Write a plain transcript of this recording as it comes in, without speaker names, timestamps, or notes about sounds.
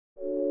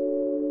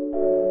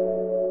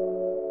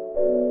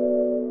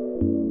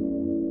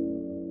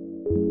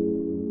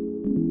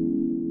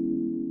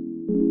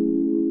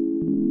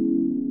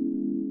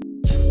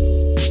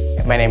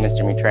My name is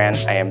Jimmy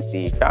Tran. I am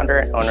the founder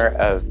and owner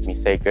of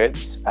Misce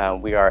Goods.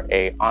 We are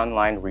an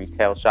online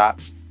retail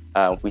shop.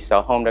 We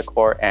sell home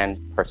decor and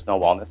personal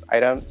wellness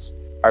items.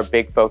 Our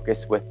big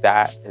focus with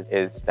that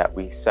is that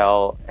we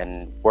sell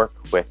and work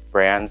with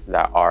brands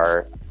that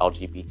are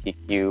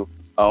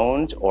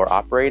LGBTQ-owned or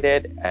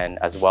operated, and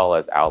as well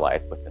as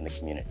allies within the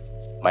community.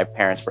 My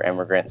parents were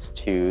immigrants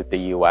to the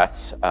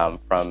US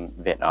from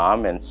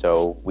Vietnam, and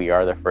so we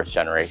are the first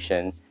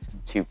generation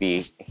to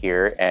be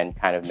here and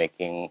kind of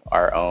making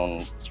our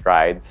own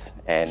strides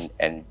and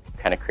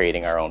kind of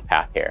creating our own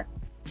path here.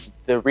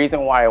 The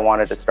reason why I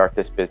wanted to start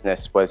this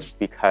business was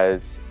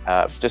because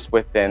just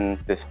within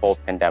this whole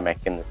pandemic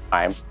and this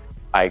time,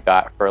 I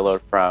got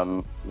furloughed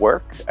from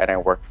work, and I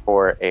worked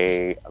for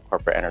a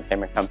corporate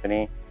entertainment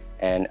company.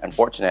 And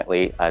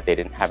unfortunately, they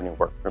didn't have any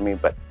work for me,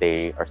 but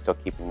they are still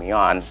keeping me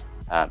on.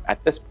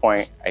 At this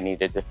point, I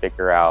needed to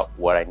figure out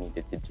what I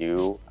needed to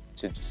do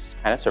to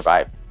just kind of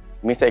survive.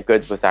 Misce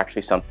Goods was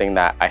actually something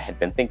that I had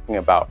been thinking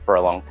about for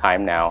a long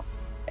time now,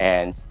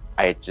 and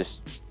I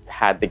just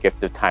had the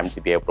gift of time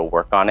to be able to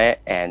work on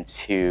it and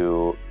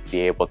to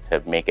be able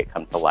to make it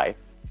come to life.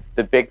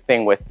 The big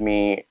thing with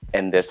me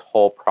in this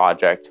whole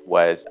project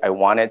was I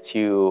wanted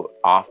to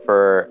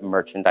offer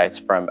merchandise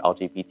from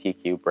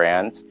LGBTQ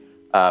brands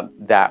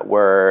that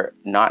were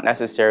not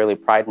necessarily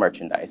pride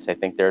merchandise. I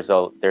think there's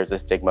a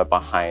stigma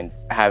behind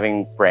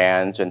having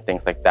brands and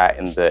things like that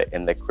in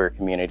the queer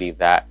community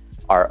that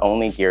are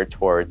only geared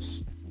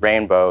towards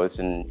rainbows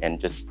and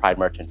just pride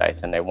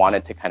merchandise. And I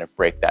wanted to kind of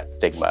break that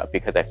stigma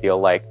because I feel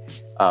like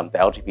the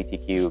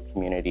LGBTQ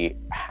community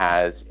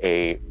has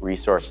a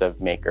resource of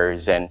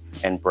makers and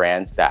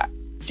brands that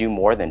do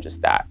more than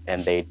just that.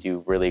 And they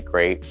do really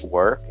great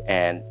work,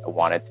 and I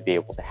wanted to be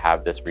able to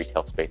have this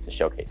retail space to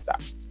showcase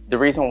that. The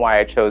reason why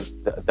I chose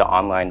the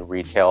online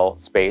retail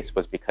space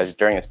was because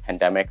during this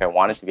pandemic, I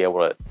wanted to be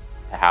able to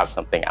have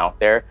something out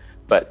there.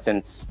 But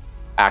since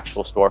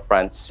actual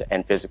storefronts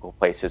and physical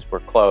places were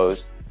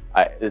closed,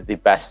 the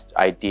best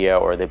idea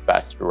or the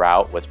best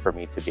route was for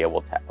me to be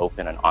able to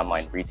open an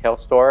online retail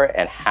store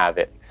and have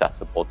it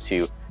accessible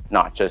to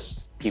not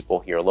just people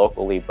here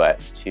locally, but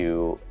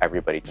to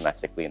everybody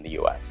domestically in the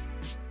US.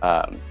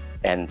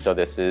 And so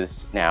this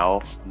is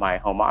now my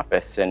home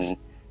office, and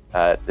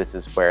this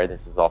is where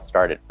this is all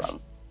started from.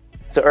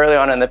 So early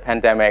on in the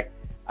pandemic,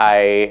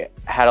 I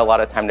had a lot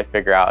of time to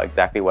figure out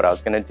exactly what I was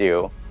going to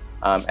do.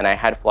 And I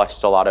had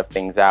fleshed a lot of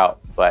things out,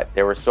 but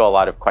there were still a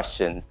lot of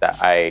questions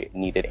that I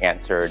needed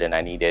answered and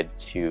I needed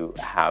to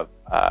have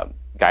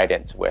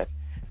guidance with.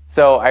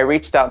 So I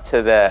reached out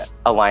to the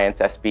Alliance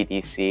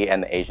SBDC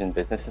and the Asian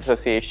Business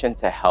Association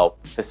to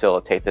help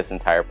facilitate this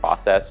entire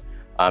process,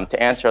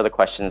 to answer the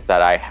questions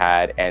that I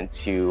had and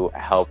to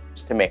help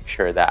just to make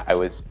sure that I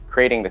was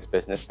creating this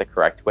business the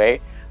correct way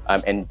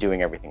and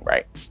doing everything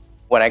right.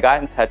 When I got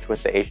in touch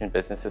with the Asian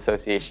Business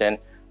Association,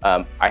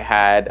 I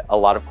had a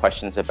lot of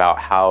questions about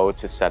how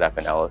to set up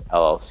an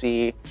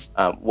LLC,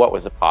 what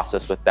was the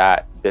process with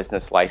that,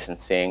 business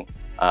licensing,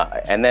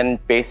 and then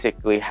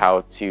basically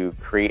how to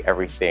create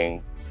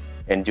everything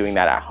and doing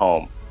that at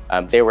home.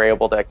 They were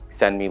able to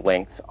send me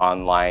links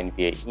online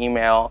via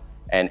email,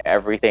 and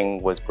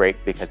everything was great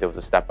because it was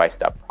a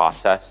step-by-step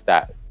process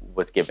that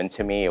was given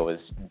to me. It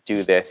was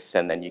do this,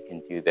 and then you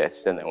can do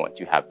this, and then once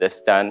you have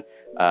this done,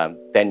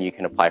 then you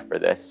can apply for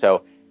this.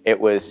 So it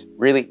was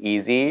really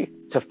easy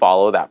to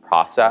follow that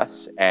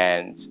process,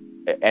 and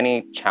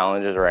any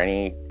challenges or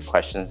any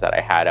questions that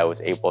I had, I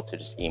was able to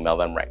just email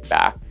them right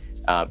back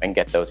and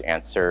get those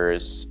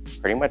answers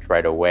pretty much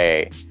right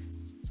away.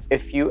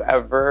 If you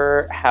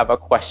ever have a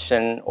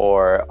question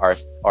or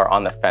are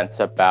on the fence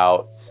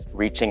about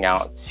reaching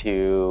out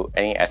to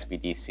any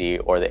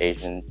SBDC or the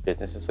Asian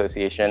Business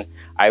Association,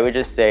 I would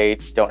just say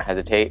don't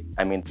hesitate.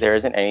 I mean, there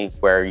isn't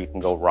anywhere you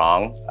can go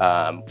wrong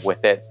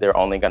with it. They're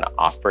only going to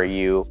offer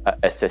you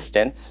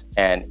assistance.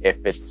 And if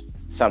it's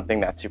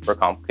something that's super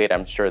complicated,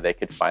 I'm sure they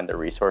could find the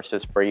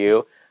resources for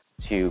you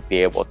to be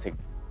able to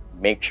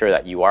make sure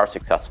that you are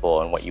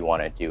successful in what you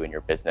want to do in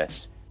your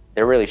business.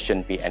 There really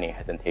shouldn't be any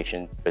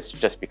hesitation,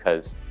 just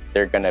because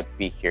they're going to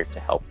be here to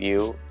help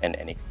you in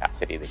any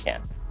capacity they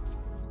can.